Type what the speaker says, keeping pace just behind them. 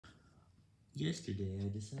Yesterday, I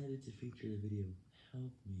decided to feature the video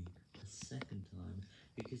Help Me a second time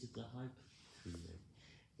because of the hype through it.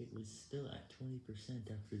 It was still at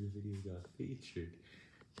 20% after the video got featured,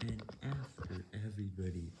 and after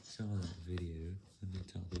everybody saw that video on the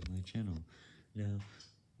top of my channel. Now,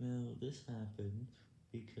 this happened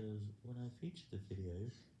because when I featured the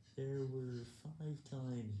video, there were 5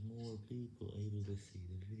 times more people able to see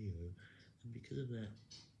the video, and because of that,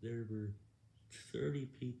 there were 30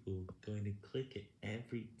 people going to click it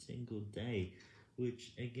every single day,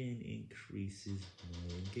 which again increases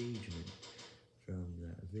my engagement from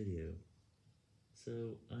that video. So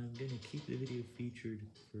I'm going to keep the video featured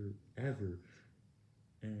forever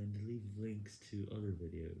and leave links to other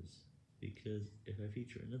videos, because if I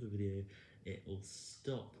feature another video, it will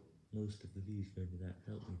stop most of the views going to that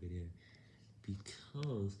Help Me video,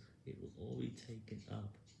 because it will all be taken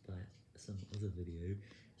up by some other video.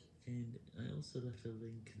 And I also left a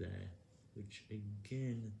link there, which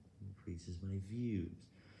again increases my views.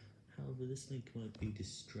 However, this link might be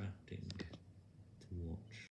distracting to watch.